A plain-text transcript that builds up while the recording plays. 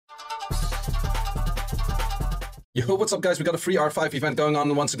Yo, what's up guys? We got a free R5 event going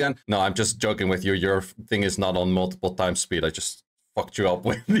on once again. No, I'm just joking with you. Your thing is not on multiple times speed. I just fucked you up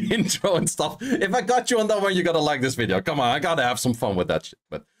with the intro and stuff. If I got you on that one, you gotta like this video. Come on, I gotta have some fun with that shit.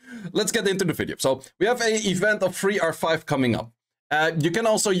 But let's get into the video. So we have a event of free R5 coming up. You can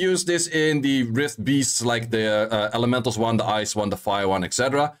also use this in the Rift Beasts, like the Elementals one, the Ice one, the Fire one,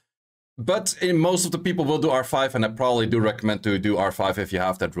 etc. But most of the people will do R5, and I probably do recommend to do R5 if you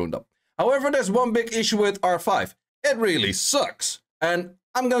have that runed up. However, there's one big issue with R5. It really sucks. And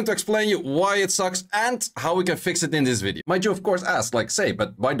I'm going to explain you why it sucks and how we can fix it in this video. Might you of course ask, like, say,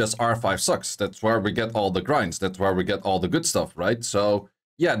 but why does R5 sucks? That's where we get all the grinds. That's where we get all the good stuff, right? So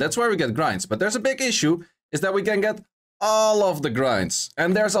yeah, that's where we get grinds. But there's a big issue, is that we can get all of the grinds.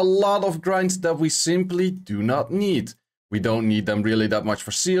 And there's a lot of grinds that we simply do not need. We don't need them really that much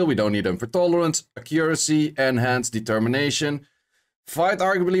for seal. We don't need them for tolerance, accuracy, enhanced determination. Fight,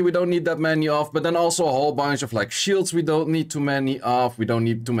 arguably, we don't need that many of, but then also a whole bunch of like shields we don't need too many of. We don't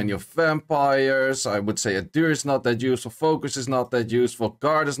need too many of vampires. I would say Adure is not that useful, focus is not that useful,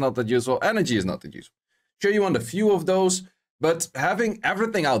 guard is not that useful, energy is not that useful. Show you on a few of those, but having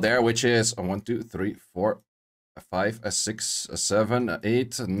everything out there, which is 1, 2, 3, 4, 5, 6, 7,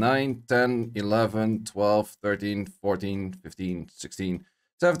 8, 9, 10, 11, 12, 13, 14, 15, 16,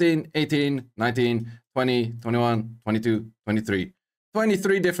 17, 18, 19, 20, 21, 22, 23.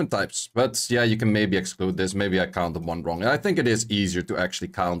 23 different types, but yeah, you can maybe exclude this. Maybe I counted one wrong. I think it is easier to actually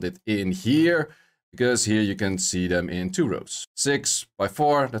count it in here, because here you can see them in 2 rows. 6 by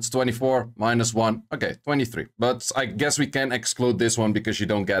 4, that's 24, minus 1, okay, 23. But I guess we can exclude this one because you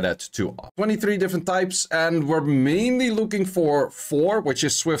don't get that too often. 23 different types, and we're mainly looking for 4, which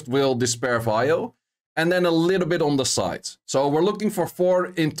is Swift, Will, Despair, Vio, and then a little bit on the sides. So we're looking for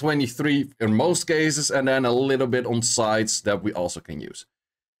 4 in 23 in most cases, and then a little bit on sides that we also can use.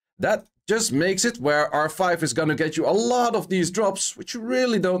 That just makes it where R5 is gonna get you a lot of these drops, which you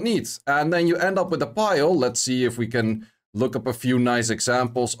really don't need. And then you end up with a pile. Let's see if we can look up a few nice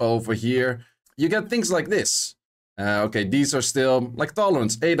examples over here. You get things like this. Okay, these are still like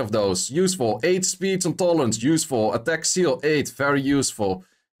tolerance, 8 of those, useful. 8 speeds on tolerance, useful. Attack seal, 8, very useful.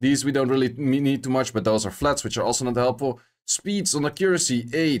 These we don't really need too much, but those are flats, which are also not helpful. Speeds on accuracy,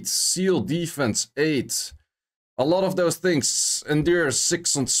 8. Seal, defense, 8. A lot of those things. Endure,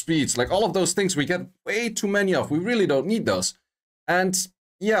 6 on speeds. Like all of those things we get way too many of. We really don't need those. And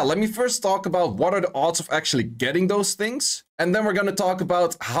yeah, let me first talk about what are the odds of actually getting those things. And then we're going to talk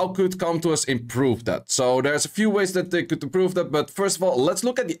about how could Come2Us improve that. So there's a few ways that they could improve that. But first of all, let's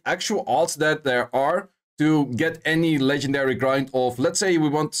look at the actual odds that there are to get any legendary grind of, let's say we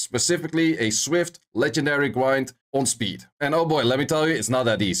want specifically a Swift legendary grind on speed. And oh boy, let me tell you, it's not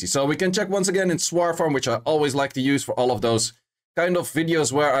that easy. So we can check once again in Swar Farm, which I always like to use for all of those kind of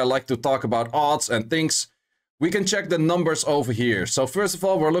videos where I like to talk about odds and things. We can check the numbers over here. So first of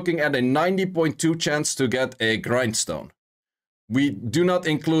all, we're looking at a 90.2 chance to get a grindstone. We do not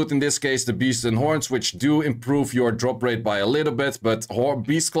include in this case the Beast and Horns, which do improve your drop rate by a little bit, but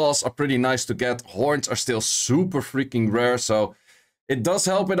Beast Claws are pretty nice to get. Horns are still super freaking rare, so it does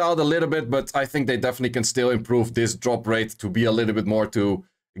help it out a little bit, but I think they definitely can still improve this drop rate to be a little bit more to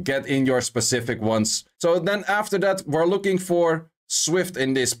get in your specific ones. So then after that, we're looking for Swift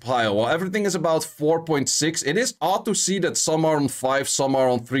in this pile. Well, everything is about 4.6. It is odd to see that some are on 5, some are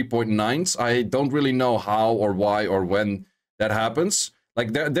on 3.9s. I don't really know how or why or when that happens.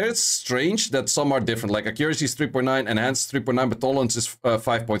 Like there's strange that some are different. Like accuracy is 3.9, enhanced 3.9, but tolerance is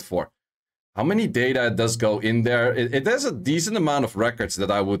 5.4. How many data does go in there? It has a decent amount of records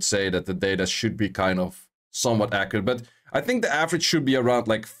that I would say that the data should be kind of somewhat accurate, but I think the average should be around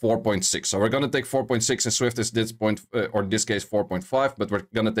like 4.6. So we're gonna take 4.6 and Swift is this point, or in this case 4.5, but we're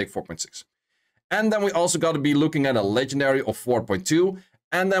gonna take 4.6. And then we also got to be looking at a legendary of 4.2,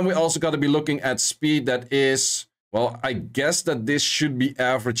 and then we also got to be looking at speed that is, well, I guess that this should be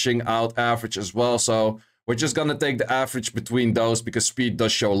averaging out average as well. So we're just going to take the average between those because speed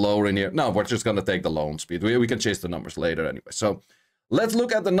does show lower in here. No, we're just going to take the low on speed. We can chase the numbers later anyway. So let's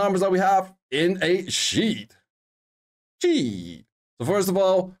look at the numbers that we have in a sheet. So first of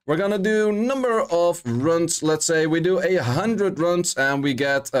all, we're going to do number of runs. Let's say we do 100 runs and we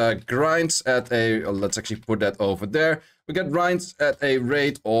get grinds at a, let's actually put that over there. We get grinds at a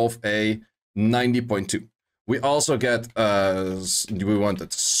rate of a 90.2. We also get, we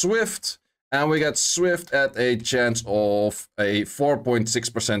wanted Swift, and we get Swift at a chance of a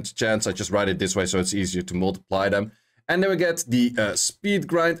 4.6% chance. I just write it this way so it's easier to multiply them. And then we get the speed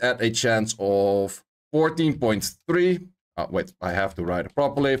grind at a chance of 14.3. Wait, I have to write it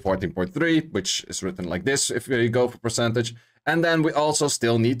properly, 14.3, which is written like this if you go for percentage. And then we also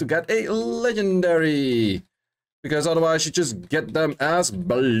still need to get a legendary. Because otherwise you just get them as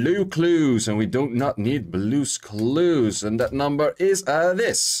blue clues, and we do not need blue clues, and that number is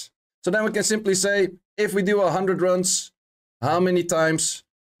this. So then we can simply say, if we do 100 runs, how many times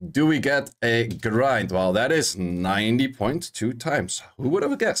do we get a grind? Well, that is 90.2 times. Who would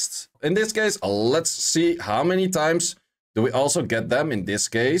have guessed? In this case, let's see how many times do we also get them. In this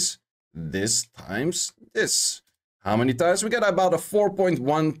case, this times this. How many times? We get about a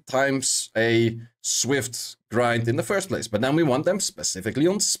 4.1 times a swift grind in the first place. But then we want them specifically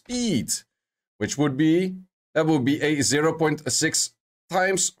on speed, which would be, that would be a 0.6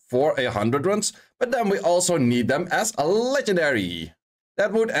 times for 100 runs. But then we also need them as a legendary.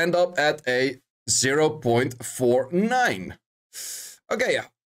 That would end up at a 0.49. Okay,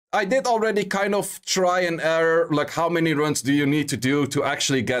 I did already kind of try and error, like how many runs do you need to do to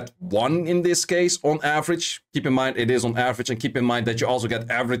actually get one in this case on average. Keep in mind it is on average, and keep in mind that you also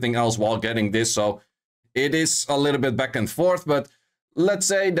get everything else while getting this. So it is a little bit back and forth, but let's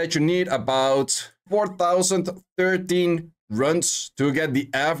say that you need about 4,013 runs to get the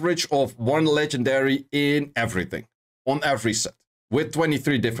average of one legendary in everything, on every set, with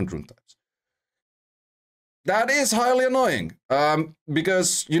 23 different rune types. That is highly annoying,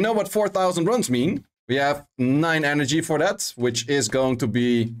 because you know what 4,000 runs mean. We have 9 energy for that, which is going to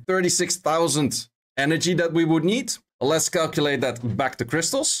be 36,000 energy that we would need. Let's calculate that back to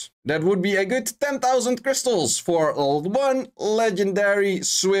crystals. That would be a good 10,000 crystals for one legendary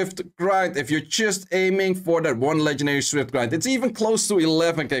swift grind. If you're just aiming for that one legendary swift grind, it's even close to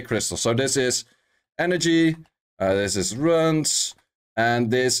 11k crystals. So this is energy, this is runs,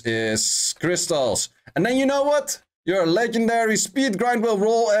 and this is crystals. And then you know what? Your legendary speed grind will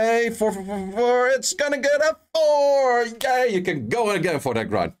roll a 4. It's gonna get a 4. Yeah, you can go again for that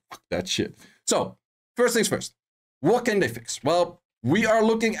grind. Fuck that shit. So, first things first. What can they fix? Well, we are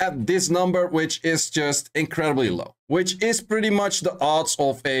looking at this number, which is just incredibly low, which is pretty much the odds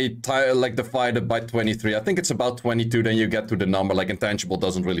of a tile like divided by 23. I think it's about 22. Then you get to the number, like intangible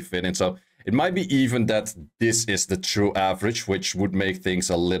doesn't really fit in. So it might be even that this is the true average, which would make things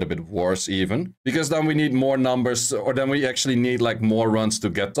a little bit worse even. Because then we need more numbers, or then we actually need like more runs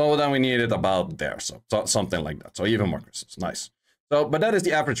to get. So then we need it about there. So something like that. So even more crystals. Nice. So, but that is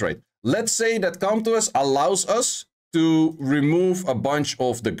the average rate. Let's say that Come To Us allows us to remove a bunch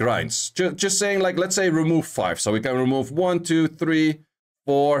of the grinds. Just saying, like, let's say remove 5. So we can remove 1, 2, 3,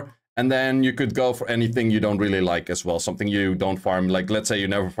 4. And then you could go for anything you don't really like as well. Something you don't farm. Like, let's say you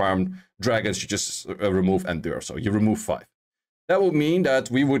never farmed dragons, you just remove Endure. So you remove 5. That would mean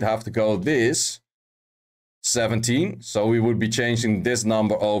that we would have to go this 17. So we would be changing this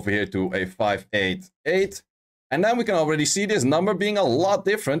number over here to a 588. And then we can already see this number being a lot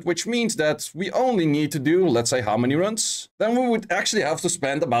different, which means that we only need to do, let's say, how many runs? Then we would actually have to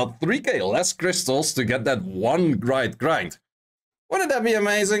spend about 3k less crystals to get that one grind. Wouldn't that be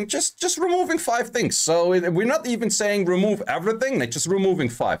amazing? Just removing 5 things. So we're not even saying remove everything, like just removing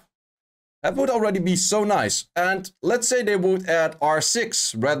 5. That would already be so nice. And let's say they would add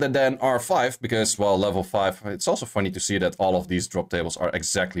R6 rather than R5, because, well, level 5, it's also funny to see that all of these drop tables are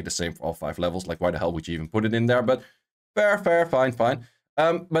exactly the same for all 5 levels. Like, why the hell would you even put it in there? But fair, fine.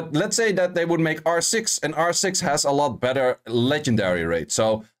 But let's say that they would make R6, and R6 has a lot better legendary rate.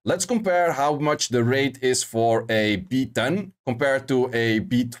 So let's compare how much the rate is for a B10 compared to a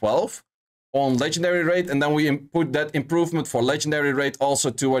B12 on legendary rate, and then we put that improvement for legendary rate also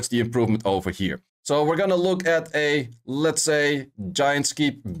towards the improvement over here. So we're gonna look at a, let's say, Giant's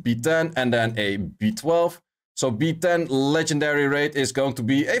Keep B10 and then a B12. So B10 legendary rate is going to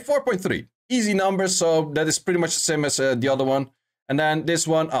be a 4.3. Easy numbers, so that is pretty much the same as the other one. And then this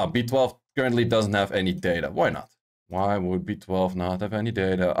one, B12 currently doesn't have any data. Why not? Why would B12 not have any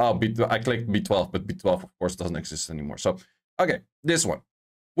data? I clicked B12, but B12 of course doesn't exist anymore. So, okay, this one.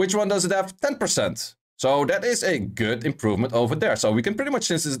 Which one does it have? 10%. So that is a good improvement over there. So we can pretty much,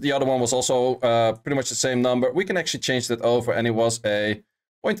 since the other one was also pretty much the same number, we can actually change that over, and it was a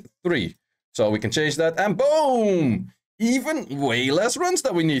 0.3. So we can change that, and boom! Even way less runs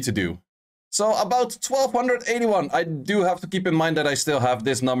that we need to do. So about 1281. I do have to keep in mind that I still have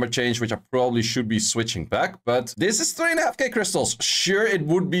this number change, which I probably should be switching back. But this is 3.5k crystals. Sure, it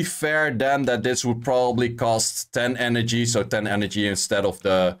would be fair then that this would probably cost 10 energy. So 10 energy instead of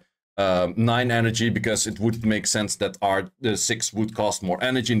the 9 energy, because it would make sense that the 6 would cost more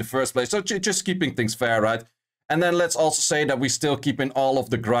energy in the first place. So just keeping things fair, right? And then let's also say that we still keep in all of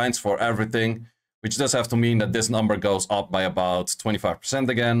the grinds for everything, which does have to mean that this number goes up by about 25%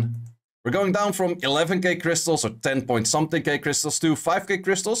 again. We're going down from 11k crystals or 10 point something k crystals to 5k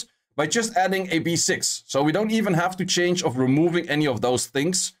crystals by just adding a B6. So we don't even have to change of removing any of those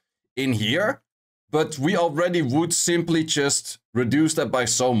things in here. but we already would simply just reduce that by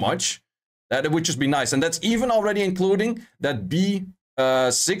so much that it would just be nice. And that's even already including that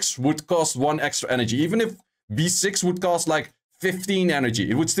B6 would cost 1 extra energy. Even if B6 would cost like 15 energy,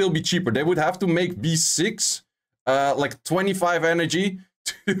 it would still be cheaper. They would have to make B6 like 25 energy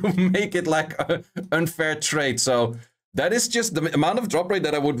to make it like an unfair trade. So that is just the amount of drop rate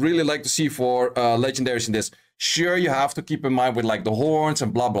that I would really like to see for legendaries in this. Sure, you have to keep in mind with like the horns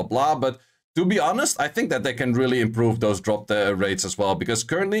and blah, blah, blah. But to be honest, I think that they can really improve those drop rates as well. Because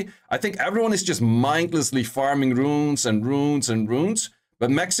currently, I think everyone is just mindlessly farming runes and runes and runes. But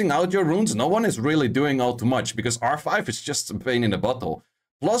maxing out your runes, no one is really doing all too much. Because R5 is just a pain in the butthole.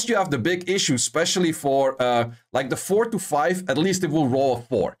 Plus, you have the big issue, especially for like the 4 to 5, at least it will roll a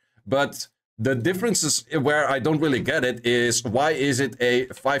 4. But the differences where I don't really get it is, why is it a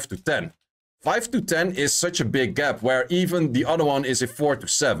 5 to 10? 5 to 10 is such a big gap, where even the other one is a 4 to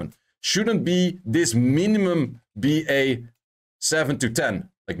 7. Shouldn't be this minimum be a 7 to 10,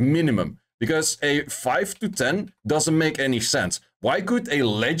 like minimum? Because a 5 to 10 doesn't make any sense. Why could a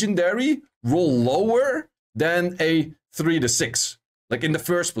legendary roll lower than a 3 to 6? Like in the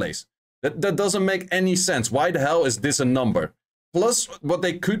first place. That doesn't make any sense. Why the hell is this a number? Plus, what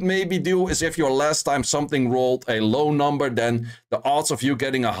they could maybe do is if your last time something rolled a low number, then the odds of you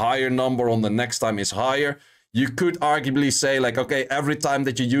getting a higher number on the next time is higher. You could arguably say like, okay, every time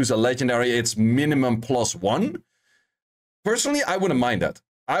that you use a legendary, it's minimum +1. Personally, I wouldn't mind that.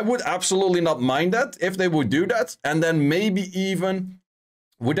 I would absolutely not mind that if they would do that. And then maybe even,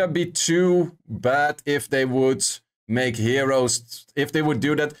 would that be too bad if they would make heroes, if they would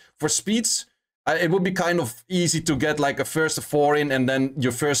do that for speeds? It would be kind of easy to get like a first a 4 in, and then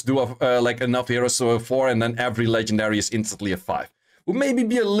you first do like enough heroes to a 4, and then every legendary is instantly a 5. Would maybe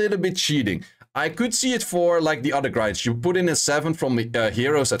be a little bit cheating. I could see it for like the other grinds. You put in a 7 from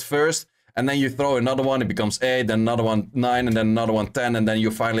heroes at first, and then you throw another one, it becomes 8, then another one 9, and then another one 10, and then you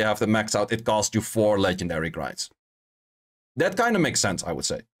finally have to max out. It costs you 4 legendary grinds. That kind of makes sense, I would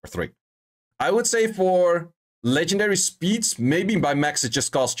say, or 3. I would say for legendary speeds, maybe by max it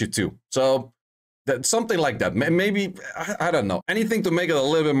just costs you 2. So that something like that. Maybe, I don't know. Anything to make it a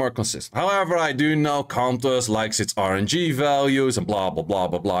little bit more consistent. However, I do know Countess likes its RNG values and blah, blah, blah,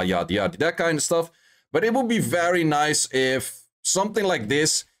 blah, blah, yada, yada, that kind of stuff. But it would be very nice if something like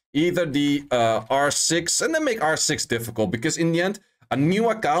this, either the R6, and then make R6 difficult. Because in the end, a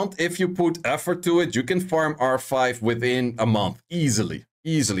new account, if you put effort to it, you can farm R5 within a month. Easily.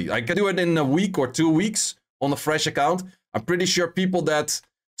 Easily. I can do it in a week or 2 weeks on a fresh account. I'm pretty sure people that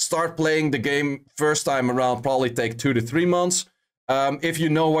start playing the game first time around probably take 2 to 3 months. If you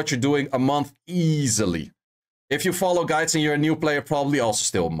know what you're doing, a month easily. If you follow guides and you're a new player, probably also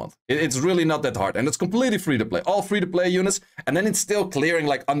still a month. It's really not that hard, and it's completely free to play. All free to play units, and then it's still clearing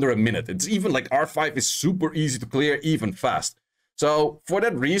like under a minute. It's even like R5 is super easy to clear, even fast. So for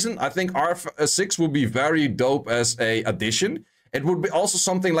that reason, I think R6 would be very dope as a addition. It would be also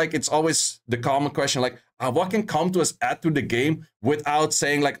something like, it's always the common question like, what can Countess add to the game without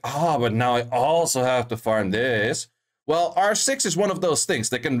saying like, but now I also have to farm this. Well, R6 is one of those things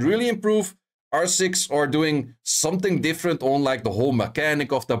that can really improve R6, or doing something different on like the whole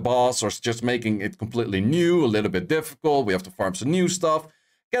mechanic of the boss, or just making it completely new, a little bit difficult. We have to farm some new stuff,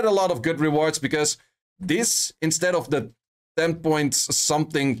 get a lot of good rewards, because this, instead of the 10 points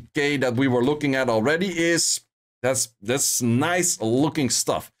something K that we were looking at already, is that's nice looking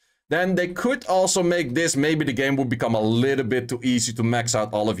stuff. Then they could also make this, maybe the game would become a little bit too easy to max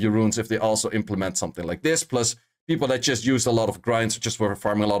out all of your runes if they also implement something like this. Plus, people that just used a lot of grinds, just were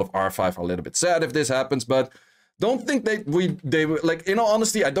farming a lot of R5, are a little bit sad if this happens, but don't think they like, in all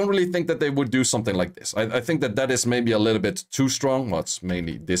honesty, I don't really think that they would do something like this. I think that is maybe a little bit too strong. Well, it's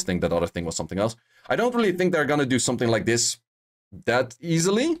mainly this thing, that other thing was something else. I don't really think they're gonna do something like this that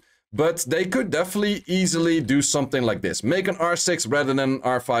easily, but they could definitely easily do something like this. Make an R6 rather than an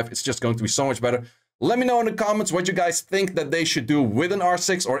R5. It's just going to be so much better. Let me know in the comments what you guys think that they should do with an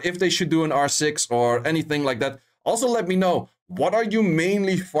R6, or if they should do an R6 or anything like that. Also, let me know, what are you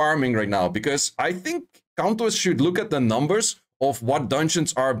mainly farming right now? Because I think Countess should look at the numbers of what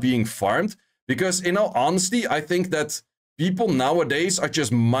dungeons are being farmed. Because in all honesty, I think that people nowadays are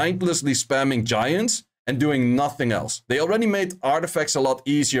just mindlessly spamming giants and doing nothing else. They already made artifacts a lot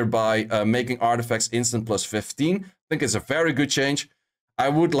easier by making artifacts instant +15. I think it's a very good change. I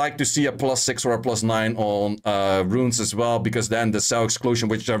would like to see a +6 or a +9 on runes as well, because then the cell exclusion,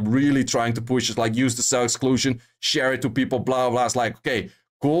 which they're really trying to push, is like, use the cell exclusion, share it to people, blah, blah. It's like, okay,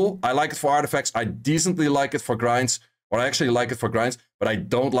 cool. I like it for artifacts. I decently like it for grinds, or I actually like it for grinds, but I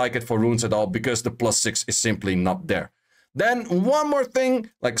don't like it for runes at all, because the +6 is simply not there. Then one more thing,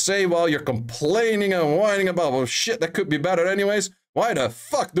 like say while you're complaining and whining about, well, shit, that could be better anyways. Why the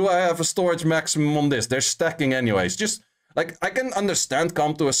fuck do I have a storage maximum on this? They're stacking anyways. Just like, I can understand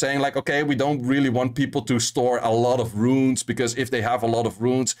Kamto is saying like, okay, we don't really want people to store a lot of runes, because if they have a lot of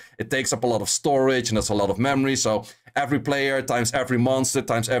runes, it takes up a lot of storage and that's a lot of memory. So every player times every monster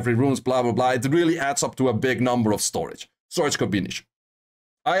times every runes, blah, blah, blah. It really adds up to a big number of storage. Storage could be an issue.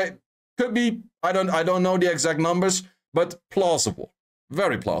 I don't know the exact numbers, but plausible.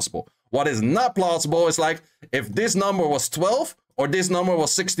 Very plausible. What is not plausible is like, if this number was 12 or this number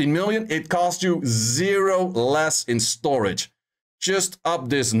was 16 million, it cost you 0 less in storage. Just up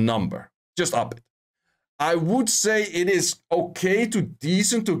this number. Just up it. I would say it is okay to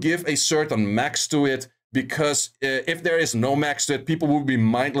decent to give a certain max to it, because if there is no max to it, people would be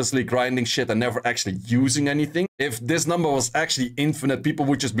mindlessly grinding shit and never actually using anything. If this number was actually infinite, people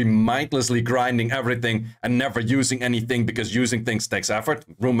would just be mindlessly grinding everything and never using anything, because using things takes effort.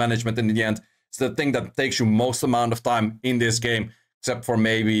 Room management in the end is the thing that takes you most amount of time in this game, except for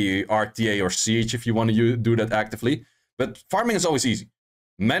maybe RTA or Siege if you want to do that actively. But farming is always easy.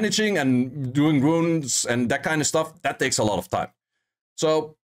 Managing and doing runes and that kind of stuff, that takes a lot of time.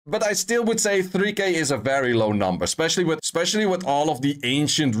 So, but I still would say 3k is a very low number, especially with all of the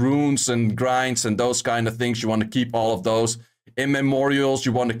ancient runes and grinds and those kind of things. You want to keep all of those. Immemorials,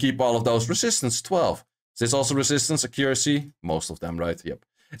 you want to keep all of those. Resistance 12. Is this also resistance, accuracy? Most of them, right? Yep.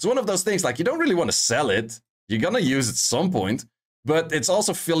 It's one of those things, like, you don't really want to sell it. You're gonna use it at some point, but it's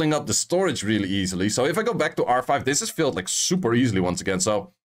also filling up the storage really easily. So if I go back to R5, this is filled like super easily once again.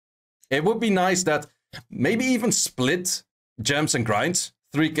 So it would be nice that maybe even split gems and grinds.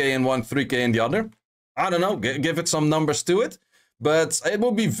 3k in one, 3k in the other. I don't know, give it some numbers to it. But it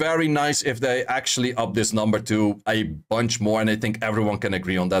would be very nice if they actually up this number to a bunch more. And I think everyone can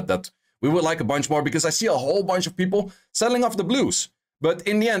agree on that, that we would like a bunch more, because I see a whole bunch of people selling off the blues. But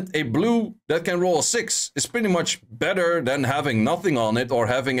in the end, a blue that can roll a 6 is pretty much better than having nothing on it or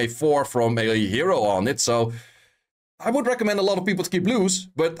having a 4 from a hero on it. So I would recommend a lot of people to keep blues,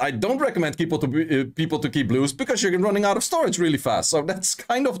 but I don't recommend people to keep blues, because you're running out of storage really fast. So that's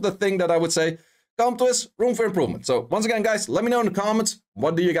kind of the thing that I would say. Come to us, room for improvement. So once again, guys, let me know in the comments,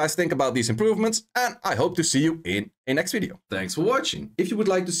 what do you guys think about these improvements? And I hope to see you in a next video. Thanks for watching. If you would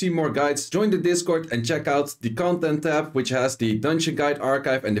like to see more guides, join the Discord and check out the content tab, which has the dungeon guide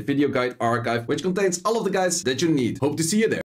archive and the video guide archive, which contains all of the guides that you need. Hope to see you there.